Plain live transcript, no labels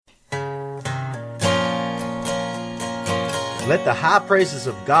Let the high praises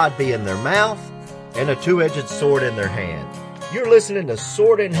of God be in their mouth and a two-edged sword in their hand. You're listening to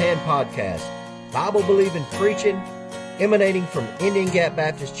Sword in Hand Podcast, Bible-believing preaching emanating from Indian Gap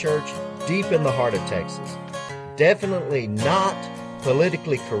Baptist Church deep in the heart of Texas. Definitely not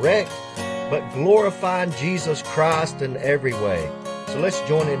politically correct, but glorifying Jesus Christ in every way. So let's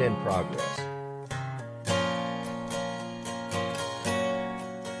join in progress.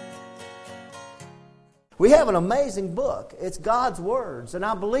 We have an amazing book. It's God's words, and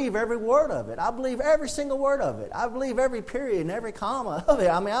I believe every word of it. I believe every single word of it. I believe every period and every comma of it.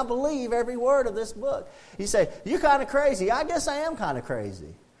 I believe every word of this book. You say, you're kind of crazy. I guess I am kind of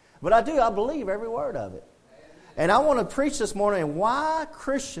crazy. But I believe every word of it. And I want to preach this morning why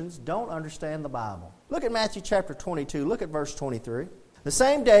Christians don't understand the Bible. Look at Matthew chapter 22. Look at verse 23. The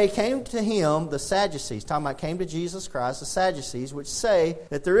same day came to him the Sadducees, came to Jesus Christ, the Sadducees, which say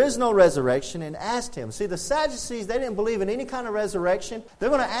that there is no resurrection, and asked him. See, the Sadducees, they didn't believe in any kind of resurrection. They're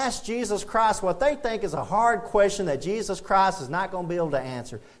going to ask Jesus Christ what they think is a hard question that Jesus Christ is not going to be able to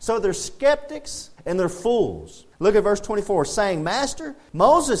answer. So they're skeptics and they're fools. Look at verse 24, saying, Master,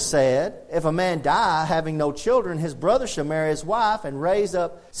 Moses said, if a man die having no children, his brother shall marry his wife and raise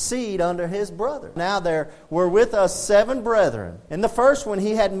up seed unto his brother. Now there were with us 7 brethren. And the first one,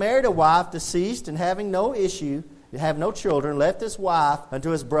 he had married a wife, deceased, and having no issue, have no children, left his wife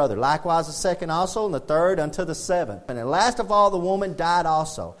unto his brother. Likewise the second also, and the third unto the 7th. And the last of all the woman died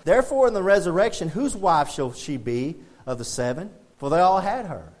also. Therefore in the resurrection, whose wife shall she be of the 7? For they all had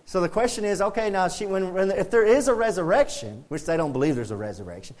her. So the question is, okay, now if there is a resurrection, which they don't believe there's a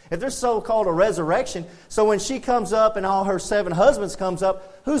resurrection, if there's so-called a resurrection, so when she comes up and all her 7 husbands comes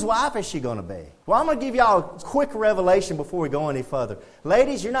up, whose wife is she going to be? Well, I'm going to give y'all a quick revelation before we go any further.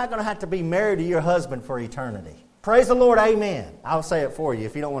 Ladies, you're not going to have to be married to your husband for eternity. Praise the Lord, amen. I'll say it for you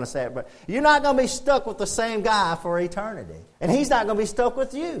if you don't want to say it. But you're not going to be stuck with the same guy for eternity. And he's not going to be stuck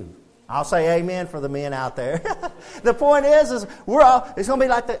with you. I'll say amen for the men out there. The point is it's going to be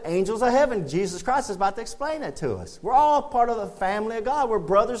like the angels of heaven. Jesus Christ is about to explain it to us. We're all part of the family of God. We're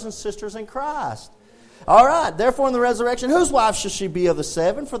brothers and sisters in Christ. All right, therefore in the resurrection, whose wife shall she be of the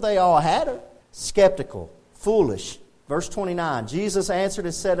 7? For they all had her. Skeptical, foolish. Verse 29, Jesus answered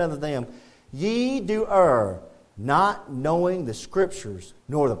and said unto them, Ye do err, not knowing the Scriptures,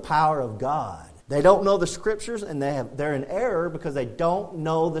 nor the power of God. They don't know the Scriptures, and they're in error because they don't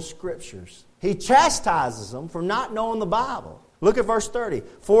know the Scriptures. He chastises them for not knowing the Bible. Look at verse 30.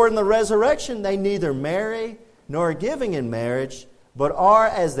 For in the resurrection they neither marry nor are giving in marriage, but are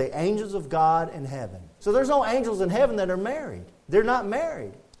as the angels of God in heaven. So there's no angels in heaven that are married. They're not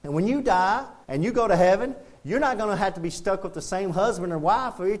married. And when you die and you go to heaven, you're not going to have to be stuck with the same husband or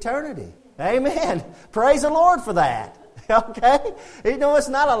wife for eternity. Amen. Praise the Lord for that. Okay? You know, it's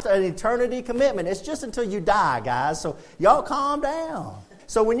not an eternity commitment. It's just until you die, guys. So y'all calm down.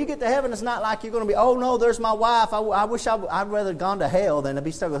 So when you get to heaven, it's not like you're going to be, oh, no, there's my wife. I wish I'd rather have gone to hell than to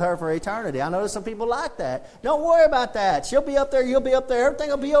be stuck with her for eternity. I know there's some people like that. Don't worry about that. She'll be up there. You'll be up there. Everything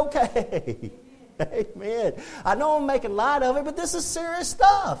will be okay. Amen. I know I'm making light of it, but this is serious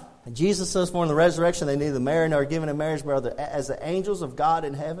stuff. And Jesus says, for in the resurrection they neither marry nor are given in marriage, but are as the angels of God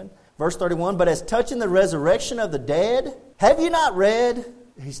in heaven. Verse 31, but as touching the resurrection of the dead, have you not read?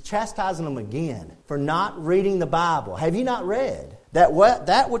 He's chastising them again for not reading the Bible. Have you not read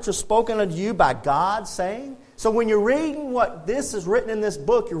that which was spoken unto you by God, saying? So when you're reading what this is written in this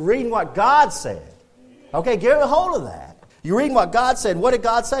book, you're reading what God said. Okay, get a hold of that. You're reading what God said. What did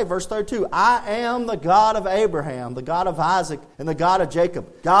God say? Verse 32, I am the God of Abraham, the God of Isaac, and the God of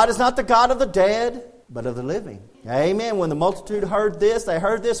Jacob. God is not the God of the dead, but of the living. Amen. When the multitude heard this, they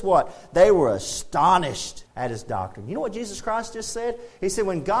heard this what? They were astonished at his doctrine. You know what Jesus Christ just said? He said,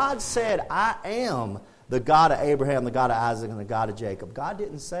 when God said, I am the God of Abraham, the God of Isaac, and the God of Jacob, God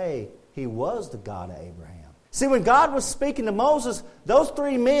didn't say he was the God of Abraham. See, when God was speaking to Moses, those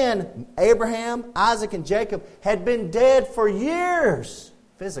 3 men, Abraham, Isaac, and Jacob, had been dead for years,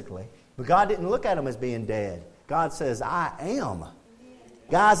 physically. But God didn't look at them as being dead. God says, I am.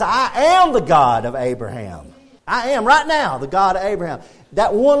 Guys, I am the God of Abraham. I am right now the God of Abraham.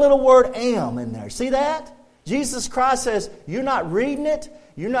 That one little word am in there. See that? Jesus Christ says, you're not reading it.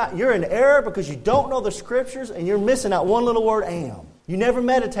 You're in error because you don't know the Scriptures and you're missing that one little word am. You never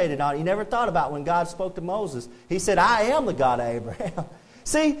meditated on it. You never thought about when God spoke to Moses. He said, I am the God of Abraham.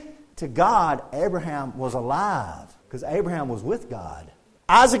 See, to God, Abraham was alive because Abraham was with God.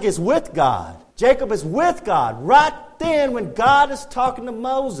 Isaac is with God. Jacob is with God. Right then when God is talking to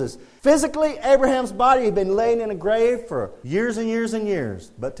Moses. Physically, Abraham's body had been laying in a grave for years and years and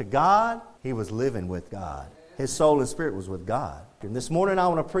years. But to God, he was living with God. His soul and spirit was with God. And this morning I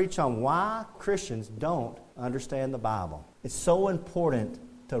want to preach on why Christians don't understand the Bible. It's so important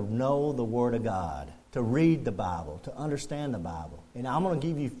to know the Word of God, to read the Bible, to understand the Bible. And I'm going to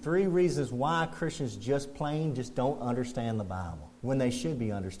give you 3 reasons why Christians just don't understand the Bible when they should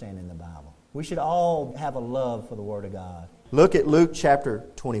be understanding the Bible. We should all have a love for the Word of God. Look at Luke chapter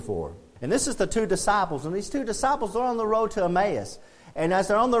 24. And this is the 2 disciples. And these 2 disciples are on the road to Emmaus. And as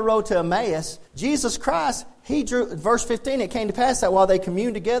they're on the road to Emmaus, Jesus Christ, He drew, verse 15, it came to pass that while they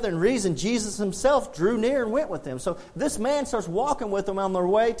communed together and reasoned, Jesus Himself drew near and went with them. So this man starts walking with them on their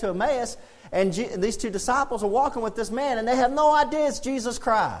way to Emmaus. And these 2 disciples are walking with this man, and they have no idea it's Jesus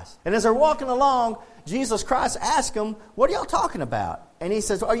Christ. And as they're walking along, Jesus Christ asks them, "What are y'all talking about?" And he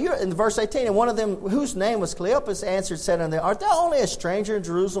says, in verse 18, and one of them, whose name was Cleopas, answered, said unto them, "Art thou only a stranger in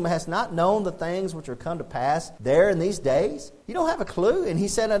Jerusalem, and hast not known the things which are come to pass there in these days? You don't have a clue?" And he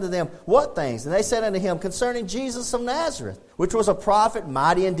said unto them, "What things?" And they said unto him, "Concerning Jesus of Nazareth, which was a prophet,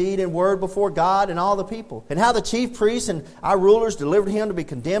 mighty in deed and word before God and all the people. And how the chief priests and our rulers delivered him to be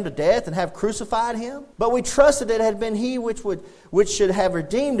condemned to death and have crucified him. But we trusted it had been he which should have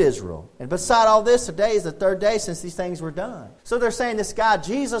redeemed Israel. And beside all this, today is the 3rd day since these things were done." So they're saying this guy,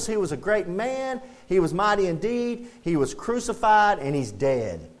 Jesus, he was a great man. He was mighty indeed. He was crucified, and he's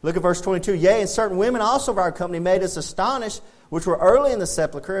dead. Look at verse 22. "Yea, and certain women also of our company made us astonished, which were early in the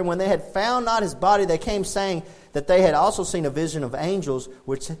sepulchre. And when they had found not his body, they came saying that they had also seen a vision of angels,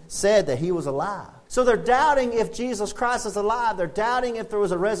 which said that he was alive." So they're doubting if Jesus Christ is alive. They're doubting if there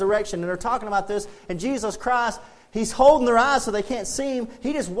was a resurrection. And they're talking about this. And Jesus Christ, He's holding their eyes so they can't see Him.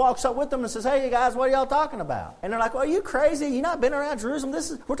 He just walks up with them and says, "Hey, you guys, what are y'all talking about?" And they're like, "Well, are you crazy? You not been around Jerusalem?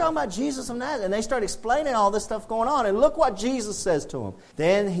 We're talking about Jesus of Nazareth." And they start explaining all this stuff going on. And look what Jesus says to them.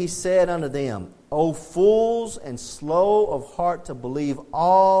 "Then He said unto them, O fools and slow of heart to believe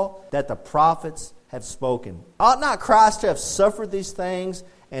all that the prophets have spoken. Ought not Christ to have suffered these things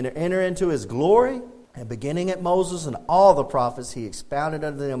and to enter into His glory? And beginning at Moses and all the prophets, He expounded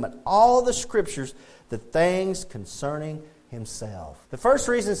unto them in all the Scriptures the things concerning Himself." The first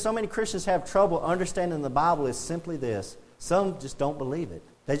reason so many Christians have trouble understanding the Bible is simply this. Some just don't believe it.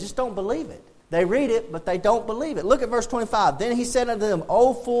 They just don't believe it. They read it, but they don't believe it. Look at verse 25. "Then He said unto them,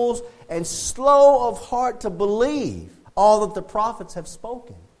 O fools, and slow of heart to believe all that the prophets have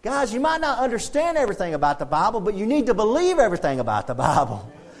spoken." Guys, you might not understand everything about the Bible, but you need to believe everything about the Bible.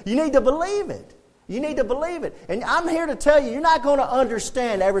 You need to believe it. You need to believe it. And I'm here to tell you, you're not going to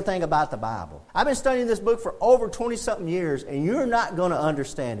understand everything about the Bible. I've been studying this book for over 20-something years, and you're not going to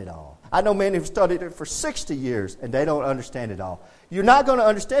understand it all. I know men who've studied it for 60 years, and they don't understand it all. You're not going to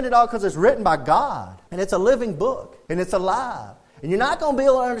understand it all because it's written by God, and it's a living book, and it's alive. And you're not going to be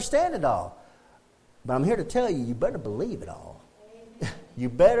able to understand it all. But I'm here to tell you, you better believe it all. You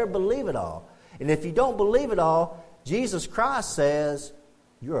better believe it all. And if you don't believe it all, Jesus Christ says,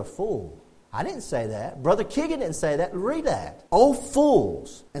 you're a fool. I didn't say that. Brother Keegan didn't say that. Read that. O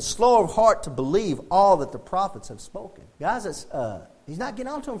fools, and slow of heart to believe all that the prophets have spoken. Guys, he's not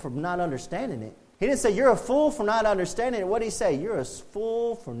getting on to them for not understanding it. He didn't say, you're a fool for not understanding it. What did he say? You're a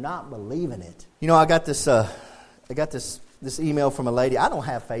fool for not believing it. You know, I got this email from a lady. I don't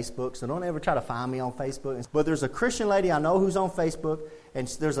have Facebook, so don't ever try to find me on Facebook. But there's a Christian lady I know who's on Facebook, and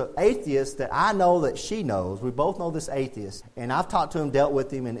there's an atheist that I know that she knows. We both know this atheist. And I've talked to him, dealt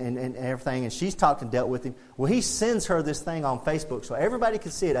with him, and everything, and she's talked and dealt with him. Well, he sends her this thing on Facebook so everybody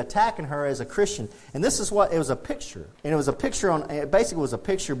can see it, attacking her as a Christian. And this is what, it was a picture. And it was a picture basically it was a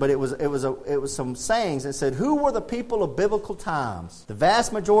picture, but it was some sayings. It said, who were the people of biblical times? The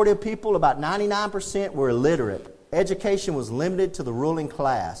vast majority of people, about 99%, were illiterate. Education was limited to the ruling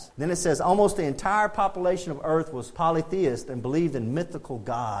class. Then it says almost the entire population of earth was polytheist and believed in mythical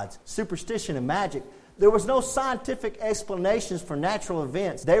gods, superstition and magic. There was no scientific explanations for natural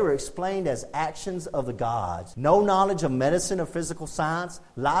events. They were explained as actions of the gods. No knowledge of medicine or physical science.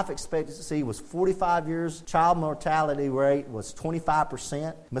 Life expectancy was 45 years. Child mortality rate was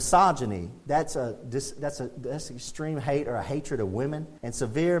 25%. Misogyny, that's extreme hate or a hatred of women. And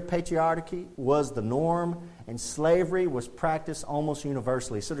severe patriarchy was the norm. And slavery was practiced almost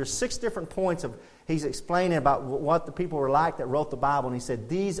universally. So there's 6 different points of he's explaining about what the people were like that wrote the Bible. And he said,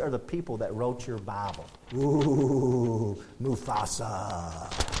 these are the people that wrote your Bible. Ooh, Mufasa.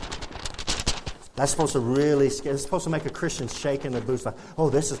 That's supposed to really scare. It's supposed to make a Christian shake in their boots like, oh,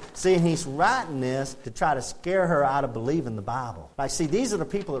 this is... See, and he's writing this to try to scare her out of believing the Bible. Like, see, these are the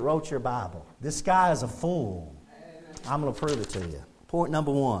people that wrote your Bible. This guy is a fool. I'm going to prove it to you. Point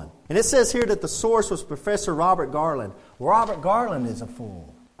number 1. And it says here that the source was Professor Robert Garland. Robert Garland is a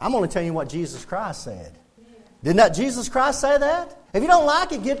fool. I'm only telling you what Jesus Christ said. Didn't that Jesus Christ say that? If you don't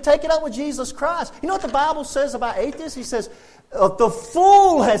like it, take it up with Jesus Christ. You know what the Bible says about atheists? He says, the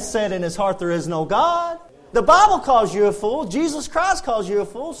fool has said in his heart there is no God. The Bible calls you a fool. Jesus Christ calls you a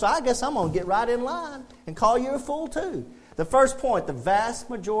fool. So I guess I'm going to get right in line and call you a fool too. The first point, the vast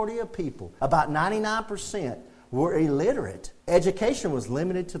majority of people, about 99%, were illiterate. Education was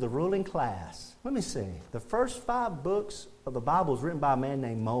limited to the ruling class. Let me see. The first 5 books of the Bible was written by a man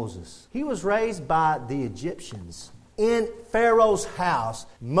named Moses. He was raised by the Egyptians in Pharaoh's house.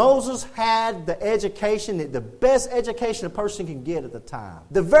 Moses had the education, the best education a person can get at the time.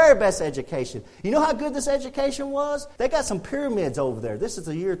 The very best education. You know how good this education was? They got some pyramids over there. This is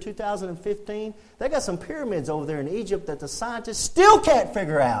the year 2015. They got some pyramids over there in Egypt that the scientists still can't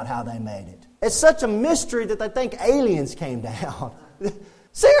figure out how they made it. It's such a mystery that they think aliens came down.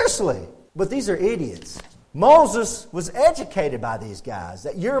 Seriously. But these are idiots. Moses was educated by these guys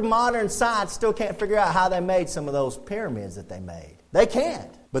that your modern science still can't figure out how they made some of those pyramids that they made. They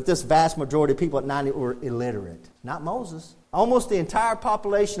can't. But this vast majority of people at 90 were illiterate. Not Moses. Almost the entire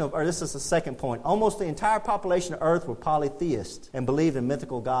population of Earth, this is the second point, almost the entire population of Earth were polytheists and believed in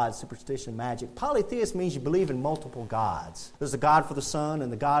mythical gods, superstition, magic. Polytheist means you believe in multiple gods. There's a God for the sun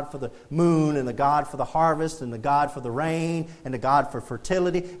and the God for the moon and the God for the harvest and the God for the rain and the God for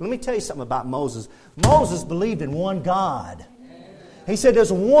fertility. Let me tell you something about Moses. Moses believed in one God. He said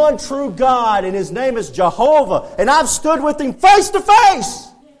there's one true God and His name is Jehovah, and I've stood with Him face to face.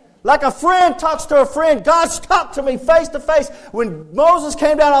 Like a friend talks to a friend, God's talked to me face to face. When Moses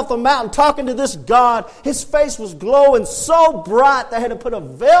came down off the mountain talking to this God, his face was glowing so bright they had to put a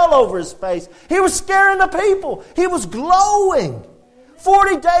veil over his face. He was scaring the people. He was glowing.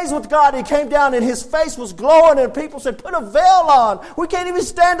 40 days with God, he came down and his face was glowing and people said, put a veil on. We can't even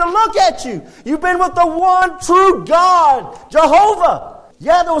stand to look at you. You've been with the one true God, Jehovah.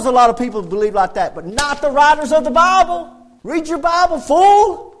 Yeah, there was a lot of people who believed like that, but not the writers of the Bible. Read your Bible,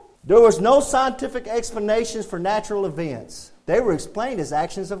 fool. There was no scientific explanations for natural events. They were explained as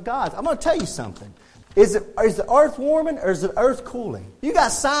actions of God. I'm going to tell you something. Is the earth warming or is the earth cooling? You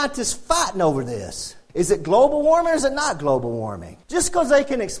got scientists fighting over this. Is it global warming or is it not global warming? Just because they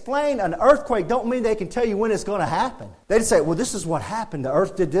can explain an earthquake don't mean they can tell you when it's going to happen. They'd say, well, this is what happened. The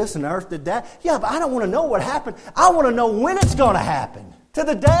earth did this and the earth did that. Yeah, but I don't want to know what happened. I want to know when it's going to happen. To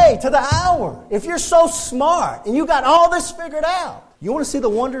the day, to the hour. If you're so smart and you got all this figured out, you want to see the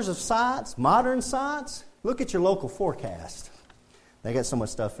wonders of science, modern science? Look at your local forecast. They got so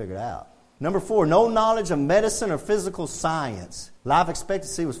much stuff figured out. Number 4, no knowledge of medicine or physical science. Life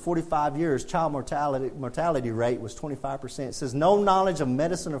expectancy was 45 years. Child mortality rate was 25%. It says no knowledge of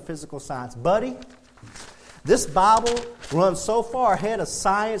medicine or physical science. Buddy, this Bible runs so far ahead of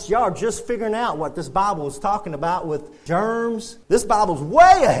science. Y'all are just figuring out what this Bible is talking about with germs. This Bible's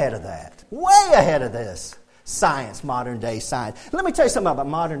way ahead of that. Way ahead of this. Science, modern day science. Let me tell you something about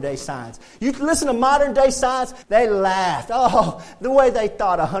modern day science. You listen to modern day science, they laughed. Oh, the way they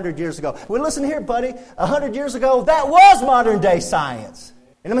thought 100 years ago. Well, listen here, buddy. 100 years ago, that was modern day science.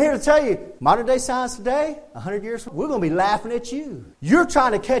 And I'm here to tell you, modern day science today, 100 years from now, we're going to be laughing at you. You're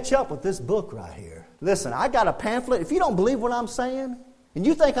trying to catch up with this book right here. Listen, I got a pamphlet. If you don't believe what I'm saying, and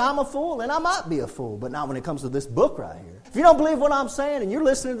you think I'm a fool, then I might be a fool, but not when it comes to this book right here. If you don't believe what I'm saying and you're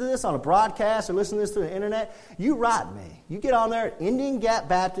listening to this on a broadcast or listening to this through the internet, you write me. You get on there at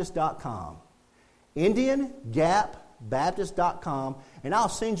IndianGapBaptist.com. IndianGapBaptist.com, and I'll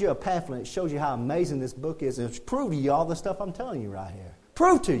send you a pamphlet that shows you how amazing this book is and it's prove to you all the stuff I'm telling you right here.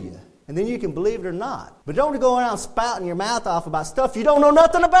 Prove to you. And then you can believe it or not. But don't go around spouting your mouth off about stuff you don't know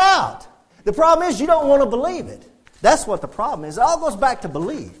nothing about. The problem is you don't want to believe it. That's what the problem is. It all goes back to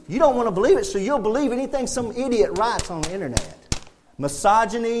belief. You don't want to believe it, so you'll believe anything some idiot writes on the internet.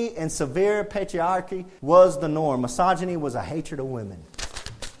 Misogyny and severe patriarchy was the norm. Misogyny was a hatred of women.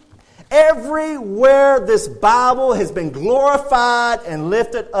 Everywhere this Bible has been glorified and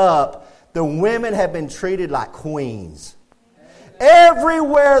lifted up, the women have been treated like queens.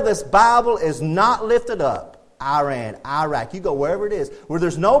 Everywhere this Bible is not lifted up, Iran, Iraq, you go wherever it is, where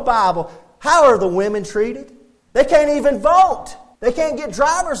there's no Bible, how are the women treated? They can't even vote. They can't get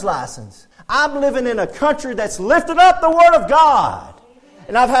driver's license. I'm living in a country that's lifted up the Word of God.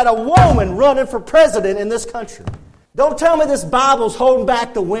 And I've had a woman running for president in this country. Don't tell me this Bible's holding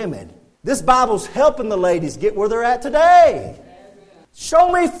back the women. This Bible's helping the ladies get where they're at today.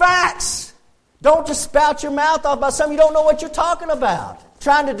 Show me facts. Don't just spout your mouth off about something you don't know what you're talking about.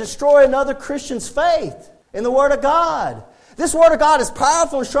 Trying to destroy another Christian's faith in the Word of God. This Word of God is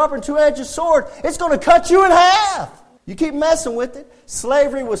powerful and sharper than a two-edged sword. It's going to cut you in half. You keep messing with it.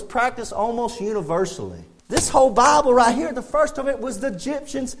 Slavery was practiced almost universally. This whole Bible right here, the first of it was the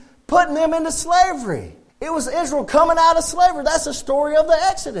Egyptians putting them into slavery. It was Israel coming out of slavery. That's the story of the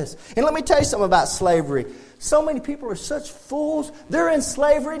Exodus. And let me tell you something about slavery. So many people are such fools. They're in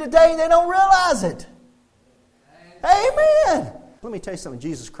slavery today and they don't realize it. Amen. Let me tell you something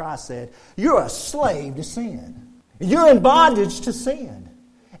Jesus Christ said. You're a slave to sin. You're in bondage to sin.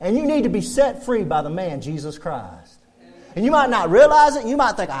 And you need to be set free by the man, Jesus Christ. And you might not realize it. You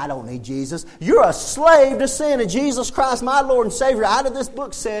might think, I don't need Jesus. You're a slave to sin. And Jesus Christ, my Lord and Savior, out of this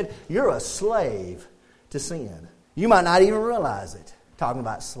book said, you're a slave to sin. You might not even realize it. Talking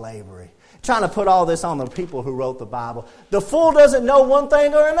about slavery. Trying to put all this on the people who wrote the Bible. The fool doesn't know one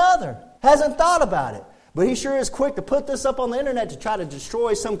thing or another. Hasn't thought about it. But he sure is quick to put this up on the internet to try to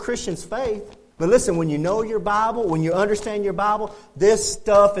destroy some Christian's faith. But listen, when you know your Bible, when you understand your Bible, this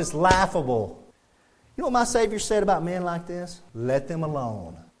stuff is laughable. You know what my Savior said about men like this? Let them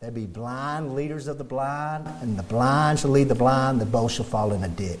alone. They be blind leaders of the blind, and the blind shall lead the blind, the both shall fall in a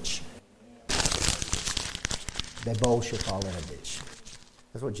ditch. They both shall fall in a ditch.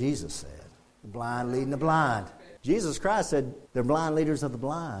 That's what Jesus said. The blind leading the blind. Jesus Christ said they're blind leaders of the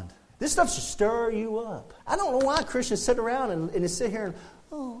blind. This stuff should stir you up. I don't know why Christians sit around and sit here and,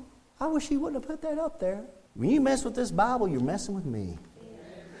 oh, I wish he wouldn't have put that up there. When you mess with this Bible, you're messing with me.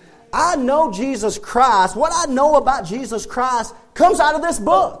 I know Jesus Christ. What I know about Jesus Christ comes out of this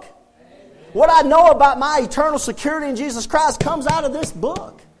book. What I know about my eternal security in Jesus Christ comes out of this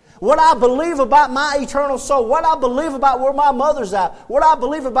book. What I believe about my eternal soul, what I believe about where my mother's at, what I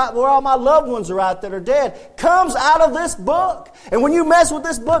believe about where all my loved ones are at that are dead, comes out of this book. And when you mess with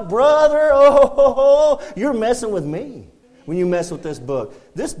this book, brother, you're messing with me. When you mess with this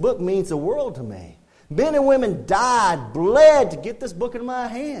book means the world to me. Men and women died, bled to get this book in my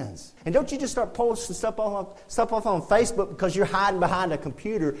hands. And don't you just start posting stuff off on Facebook because you're hiding behind a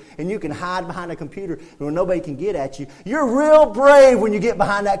computer and you can hide behind a computer where nobody can get at you. You're real brave when you get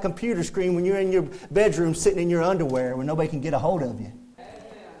behind that computer screen when you're in your bedroom sitting in your underwear when nobody can get a hold of you.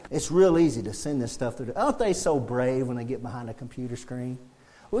 It's real easy to send this stuff through. Aren't they so brave when they get behind a computer screen?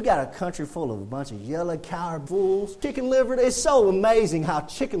 We got a country full of a bunch of yellow coward fools. Chicken liver. It's so amazing how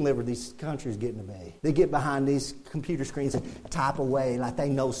chicken liver these countries getting to be. They get behind these computer screens and type away like they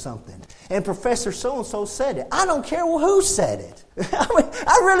know something. And Professor so-and-so said it. I don't care who said it.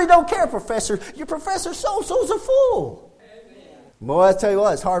 I really don't care, Professor. Your Professor so-and-so's a fool. Amen. Boy, I tell you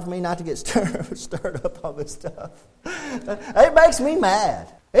what, it's hard for me not to get stirred up on this stuff. It makes me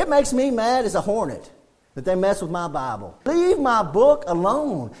mad. It makes me mad as a hornet that they mess with my Bible. Leave my book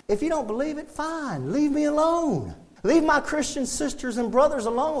alone. If you don't believe it, fine. Leave me alone. Leave my Christian sisters and brothers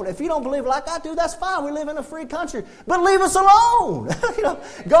alone. If you don't believe like I do, that's fine. We live in a free country. But leave us alone.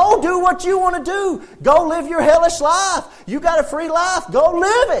 Go do what you want to do. Go live your hellish life. You got a free life. Go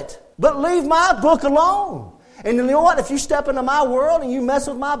live it. But leave my book alone. And you know what? If you step into my world and you mess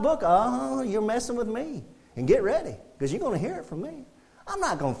with my book, you're messing with me. And get ready, because you're going to hear it from me. I'm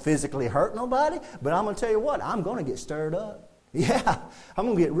not going to physically hurt nobody, but I'm going to tell you what, I'm going to get stirred up. Yeah, I'm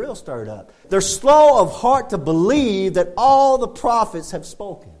going to get real stirred up. They're slow of heart to believe that all the prophets have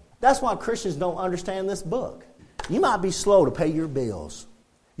spoken. That's why Christians don't understand this book. You might be slow to pay your bills.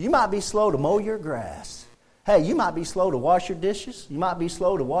 You might be slow to mow your grass. Hey, you might be slow to wash your dishes. You might be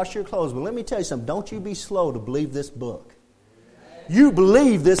slow to wash your clothes. But let me tell you something. Don't you be slow to believe this book. You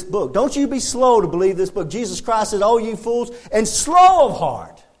believe this book. Don't you be slow to believe this book. Jesus Christ said, oh, you fools, and slow of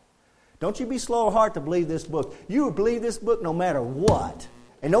heart. Don't you be slow of heart to believe this book. You will believe this book no matter what.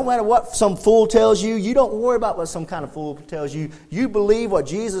 And no matter what some fool tells you, you don't worry about what some kind of fool tells you. You believe what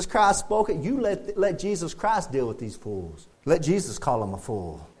Jesus Christ spoke. You let Jesus Christ deal with these fools. Let Jesus call them a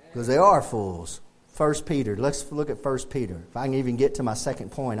fool, because they are fools. 1 Peter. Let's look at 1 Peter. If I can even get to my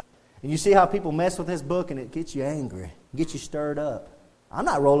second point. And you see how people mess with this book and it gets you angry, gets you stirred up. I'm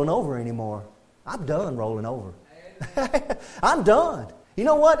not rolling over anymore. I'm done rolling over. I'm done. You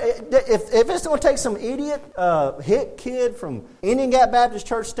know what? If it's going to take some idiot hick kid from Indian Gap Baptist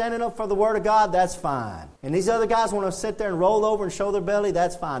Church standing up for the Word of God, that's fine. And these other guys want to sit there and roll over and show their belly,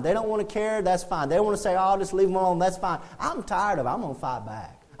 that's fine. They don't want to care, that's fine. They want to say, oh, just leave them alone, that's fine. I'm tired of it. I'm going to fight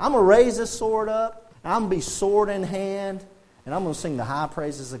back. I'm going to raise this sword up. I'm going to be sword in hand. And I'm going to sing the high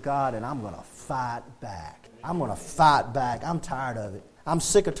praises of God, and I'm going to fight back. I'm going to fight back. I'm tired of it. I'm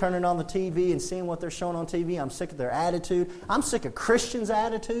sick of turning on the TV and seeing what they're showing on TV. I'm sick of their attitude. I'm sick of Christians'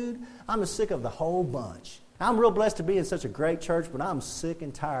 attitude. I'm sick of the whole bunch. I'm real blessed to be in such a great church, but I'm sick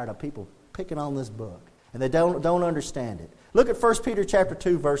and tired of people picking on this book. And they don't understand it. Look at 1 Peter chapter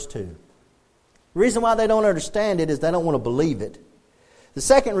 2, verse 2. The reason why they don't understand it is they don't want to believe it. The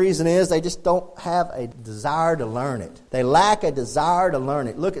second reason is they just don't have a desire to learn it. They lack a desire to learn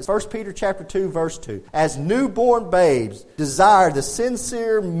it. Look at 1 Peter chapter 2, verse 2. As newborn babes, desire the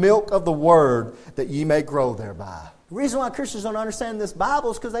sincere milk of the word that ye may grow thereby. The reason why Christians don't understand this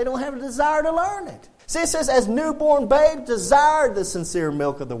Bible is because they don't have a desire to learn it. See, it says, as newborn babes, desire the sincere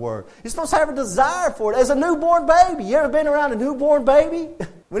milk of the word. You're supposed to have a desire for it. As a newborn baby. You ever been around a newborn baby?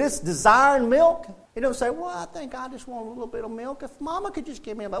 When it's desiring milk, you don't say, well, I think I just want a little bit of milk. If Mama could just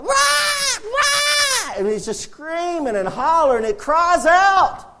give me about, rah, rah! And it's just screaming and hollering. It cries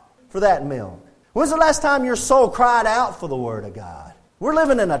out for that milk. When's the last time your soul cried out for the Word of God? We're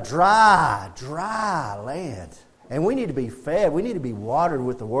living in a dry land. And we need to be fed. We need to be watered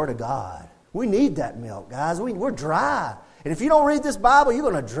with the Word of God. We need that milk, guys. We're dry. And if you don't read this Bible, you're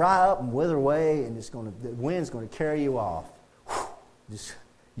going to dry up and wither away, and the wind's going to carry you off.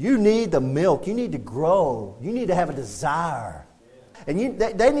 You need the milk. You need to grow. You need to have a desire. And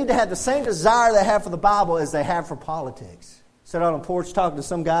they need to have the same desire they have for the Bible as they have for politics. Sat on a porch talking to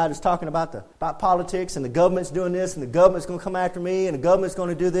some guy that's talking about politics, and the government's doing this, and the government's going to come after me, and the government's going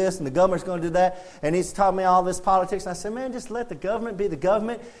to do this, and the government's going to do that. And he's taught me all this politics. And I said, man, just let the government be the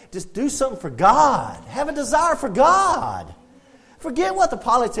government. Just do something for God. Have a desire for God. Forget what the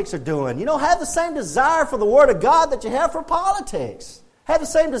politics are doing. Have the same desire for the Word of God that you have for politics. Have the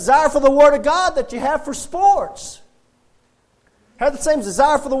same desire for the Word of God that you have for sports. Have the same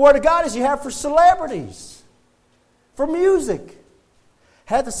desire for the Word of God as you have for celebrities, for music.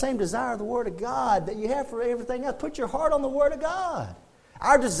 Have the same desire of the Word of God that you have for everything else. Put your heart on the Word of God.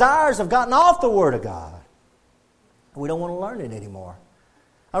 Our desires have gotten off the Word of God. We don't want to learn it anymore.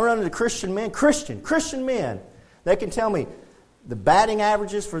 I run into Christian men. They can tell me the batting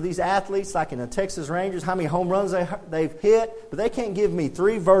averages for these athletes, like in the Texas Rangers, how many home runs they've hit, but they can't give me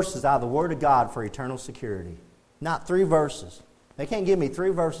 3 verses out of the Word of God for eternal security. Not 3 verses. They can't give me 3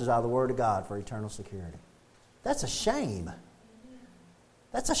 verses out of the Word of God for eternal security. That's a shame.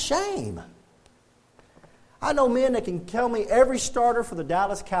 That's a shame. I know men that can tell me every starter for the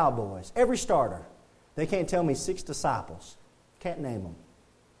Dallas Cowboys. Every starter. They can't tell me 6 disciples. Can't name them.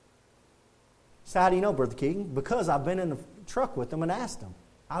 So how do you know, Brother Keegan? Because I've been in the truck with them and asked them.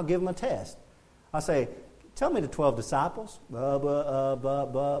 I'll give them a test. I'll say, tell me the 12 disciples.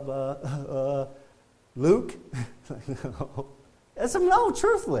 Luke? That's no,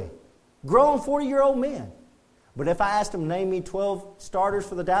 truthfully. Grown 40-year-old men. But if I asked them to name me 12 starters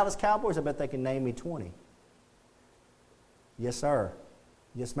for the Dallas Cowboys, I bet they can name me 20. Yes, sir.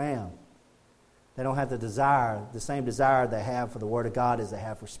 Yes, ma'am. They don't have the same desire they have for the Word of God as they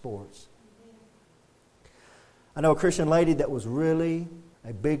have for sports. I know a Christian lady that was really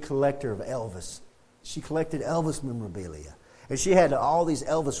a big collector of Elvis. She collected Elvis memorabilia. And she had all these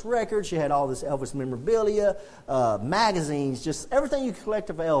Elvis records. She had all this Elvis memorabilia, magazines, just everything you collect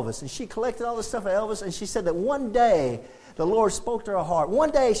of Elvis. And she collected all this stuff of Elvis. And she said that one day the Lord spoke to her heart.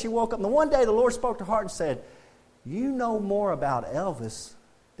 One day she woke up, and one day the Lord spoke to her heart and said, you know more about Elvis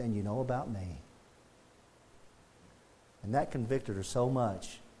than you know about me. And that convicted her so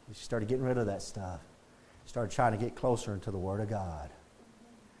much that she started getting rid of that stuff. Started trying to get closer into the Word of God.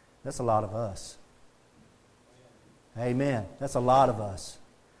 That's a lot of us. Amen. That's a lot of us.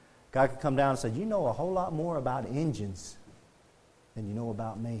 God could come down and say, you know a whole lot more about engines than you know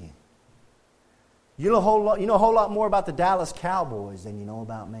about me. You know a whole lot more about the Dallas Cowboys than you know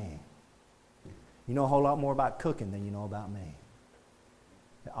about me. You know a whole lot more about cooking than you know about me.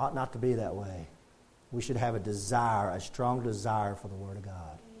 It ought not to be that way. We should have a strong desire for the Word of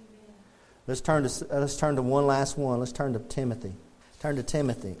God. Let's turn to one last one. Let's turn to Timothy. Turn to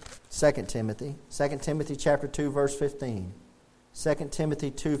Timothy. 2 Timothy. 2 Timothy chapter 2, verse 15. 2 Timothy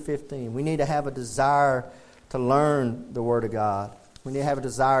 2:15. We need to have a desire to learn the Word of God. We need to have a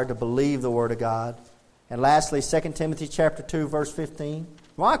desire to believe the Word of God. And lastly, 2 Timothy chapter 2, verse 15.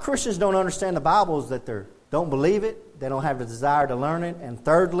 Why Christians don't understand the Bible is that they don't believe it. They don't have the desire to learn it. And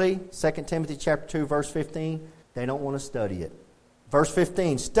thirdly, 2 Timothy chapter 2, verse 15, they don't want to study it. Verse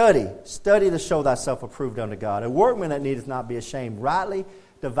 15, study to show thyself approved unto God. A workman that needeth not be ashamed, rightly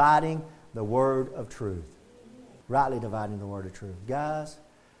dividing the word of truth. Rightly dividing the word of truth. Guys,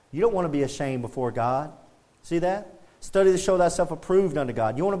 you don't want to be ashamed before God. See that? Study to show thyself approved unto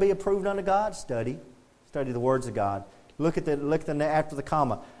God. You want to be approved unto God? Study the words of God. Look at the after the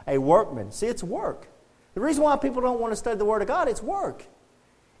comma. A workman. See, it's work. The reason why people don't want to study the Word of God, it's work.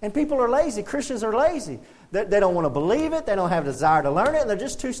 And people are lazy. Christians are lazy. They don't want to believe it. They don't have a desire to learn it. And they're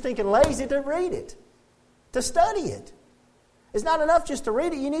just too stinking lazy to read it, to study it. It's not enough just to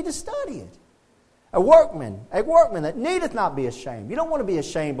read it. You need to study it. A workman that needeth not be ashamed. You don't want to be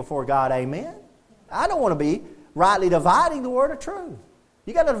ashamed before God, amen? I don't want to be rightly dividing the word of truth.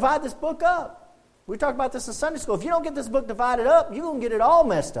 You got to divide this book up. We talked about this in Sunday school. If you don't get this book divided up, you're going to get it all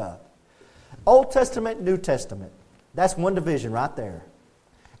messed up. Old Testament, New Testament. That's one division right there.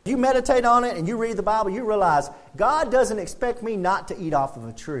 If you meditate on it and you read the Bible, you realize God doesn't expect me not to eat off of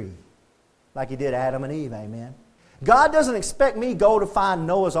a tree like He did Adam and Eve, amen? God doesn't expect me to go to find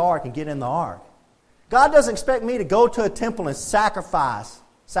Noah's Ark and get in the ark. God doesn't expect me to go to a temple and sacrifices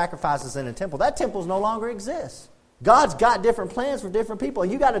in a temple. That temple no longer exists. God's got different plans for different people.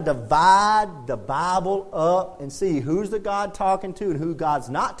 You got to divide the Bible up and see who's the God talking to and who God's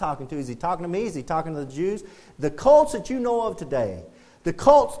not talking to. Is He talking to me? Is He talking to the Jews? The cults that you know of today,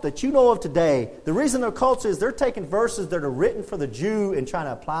 the reason they're cults is they're taking verses that are written for the Jew and trying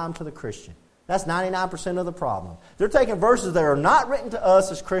to apply them to the Christian. That's 99% of the problem. They're taking verses that are not written to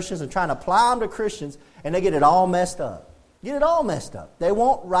us as Christians and trying to apply them to Christians, and they get it all messed up. Get it all messed up. They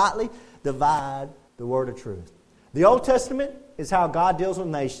won't rightly divide the word of truth. The Old Testament is how God deals with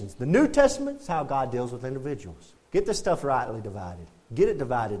nations. The New Testament is how God deals with individuals. Get this stuff rightly divided. Get it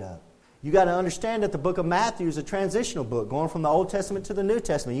divided up. You got to understand that the book of Matthew is a transitional book, going from the Old Testament to the New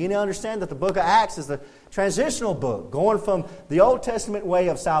Testament. You need to understand that the book of Acts is the transitional book, going from the Old Testament way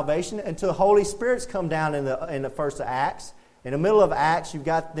of salvation until the Holy Spirit's come down in the first of Acts. In the middle of Acts, you've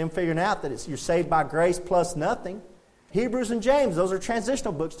got them figuring out that you're saved by grace plus nothing. Hebrews and James, those are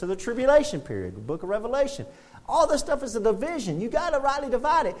transitional books to the tribulation period, the book of Revelation. All this stuff is a division. You got to rightly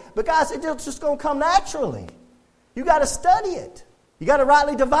divide it. But guys, it's just going to come naturally. You got to study it. You got to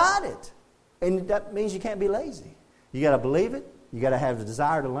rightly divide it. And that means you can't be lazy. You got to believe it. You got to have the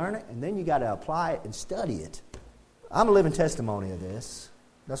desire to learn it. And then you got to apply it and study it. I'm a living testimony of this.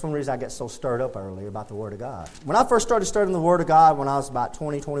 That's one reason I got so stirred up earlier about the Word of God. When I first started studying the Word of God when I was about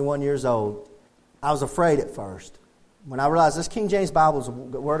 20, 21 years old, I was afraid at first. When I realized this King James Bible is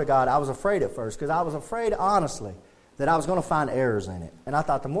the Word of God, I was afraid at first because I was afraid, honestly, that I was going to find errors in it. And I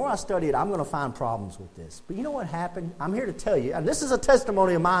thought the more I study it, I'm going to find problems with this. But you know what happened? I'm here to tell you, and this is a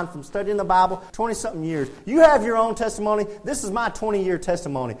testimony of mine from studying the Bible 20-something years. You have your own testimony. This is my 20-year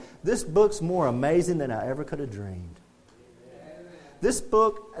testimony. This book's more amazing than I ever could have dreamed. This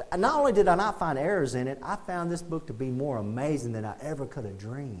book, not only did I not find errors in it, I found this book to be more amazing than I ever could have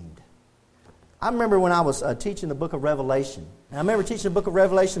dreamed. I remember when I was teaching the book of Revelation. And I remember teaching the book of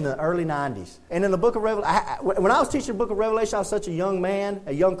Revelation in the early 90s. And in the book of Revelation, when I was teaching the book of Revelation, I was such a young man,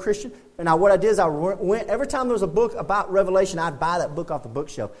 a young Christian. And what I did is I went, every time there was a book about Revelation, I'd buy that book off the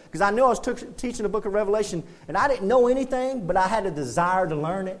bookshelf. Because I knew I was teaching the book of Revelation, and I didn't know anything, but I had a desire to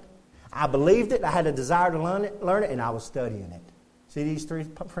learn it. I believed it, I had a desire to learn it, and I was studying it. See these three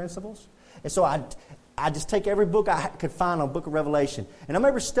principles? And so I just take every book I could find on the book of Revelation. And I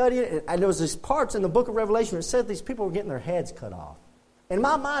remember studying it, and there was these parts in the book of Revelation where it said these people were getting their heads cut off. In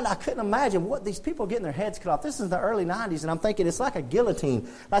my mind, I couldn't imagine what these people getting their heads cut off. This is the early 90s, and I'm thinking it's like a guillotine.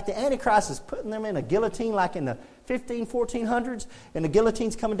 Like the Antichrist is putting them in a guillotine like in the 1400s, and the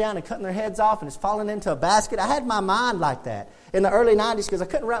guillotine's coming down and cutting their heads off, and it's falling into a basket. I had my mind like that in the early 90s because I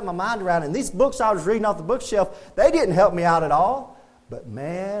couldn't wrap my mind around it. And these books I was reading off the bookshelf, they didn't help me out at all. But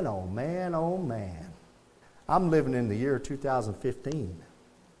man, oh man, oh man. I'm living in the year 2015.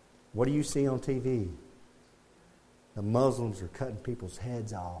 What do you see on TV? The Muslims are cutting people's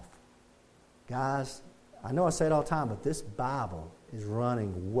heads off. Guys, I know I say it all the time, but this Bible is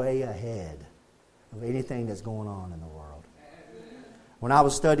running way ahead of anything that's going on in the world. When I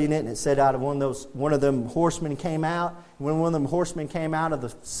was studying it, and it said out of one of them horsemen came out. When one of them horsemen came out of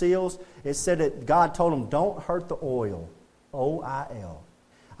the seals, it said that God told them, don't hurt the oil. O-I-L.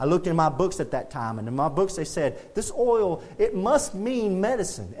 I looked in my books at that time, and in my books they said, this oil, it must mean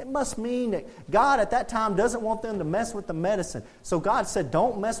medicine. It must mean that God at that time doesn't want them to mess with the medicine. So God said,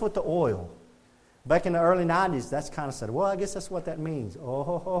 don't mess with the oil. Back in the early 90s, that's kind of said, well, I guess that's what that means. Oh,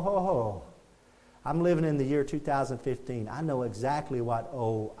 ho, ho, ho, ho. I'm living in the year 2015. I know exactly what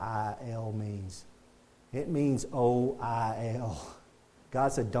O-I-L means. It means O-I-L.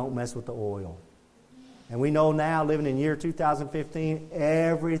 God said, don't mess with the oil. And we know now, living in year 2015,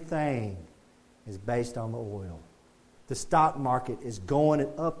 everything is based on the oil. The stock market is going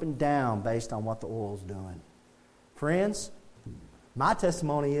up and down based on what the oil's doing. Friends, my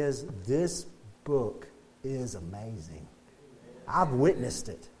testimony is this book is amazing. I've witnessed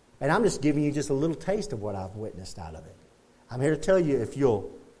it. And I'm just giving you just a little taste of what I've witnessed out of it. I'm here to tell you, if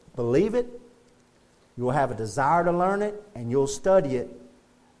you'll believe it, you'll have a desire to learn it, and you'll study it,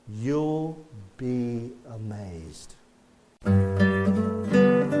 you'll be amazed.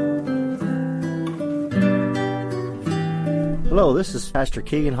 Hello, this is Pastor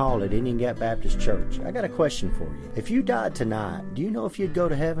Keegan Hall at Indian Gap Baptist Church. I got a question for you. If you died tonight, do you know if you'd go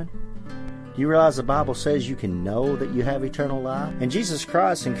to heaven? Do you realize the Bible says you can know that you have eternal life? And Jesus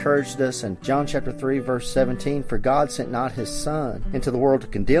Christ encouraged us in John chapter 3, verse 17, "For God sent not his Son into the world to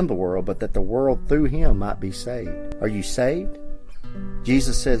condemn the world, but that the world through him might be saved." Are you saved?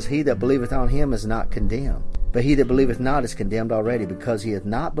 Jesus says, "He that believeth on him is not condemned. But he that believeth not is condemned already, because he hath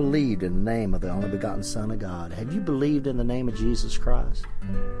not believed in the name of the only begotten Son of God." Have you believed in the name of Jesus Christ?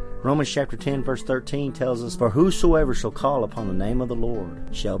 Romans chapter 10, verse 13 tells us, "For whosoever shall call upon the name of the Lord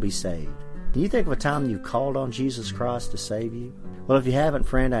shall be saved." Can you think of a time you've called on Jesus Christ to save you? Well, if you haven't,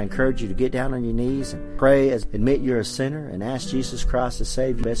 friend, I encourage you to get down on your knees and pray, admit you're a sinner, and ask Jesus Christ to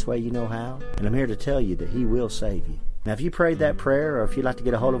save you the best way you know how. And I'm here to tell you that he will save you. Now, if you prayed that prayer, or if you'd like to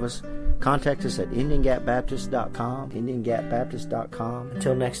get a hold of us, contact us at IndianGapBaptist.com, IndianGapBaptist.com.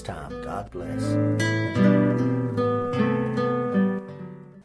 Until next time, God bless.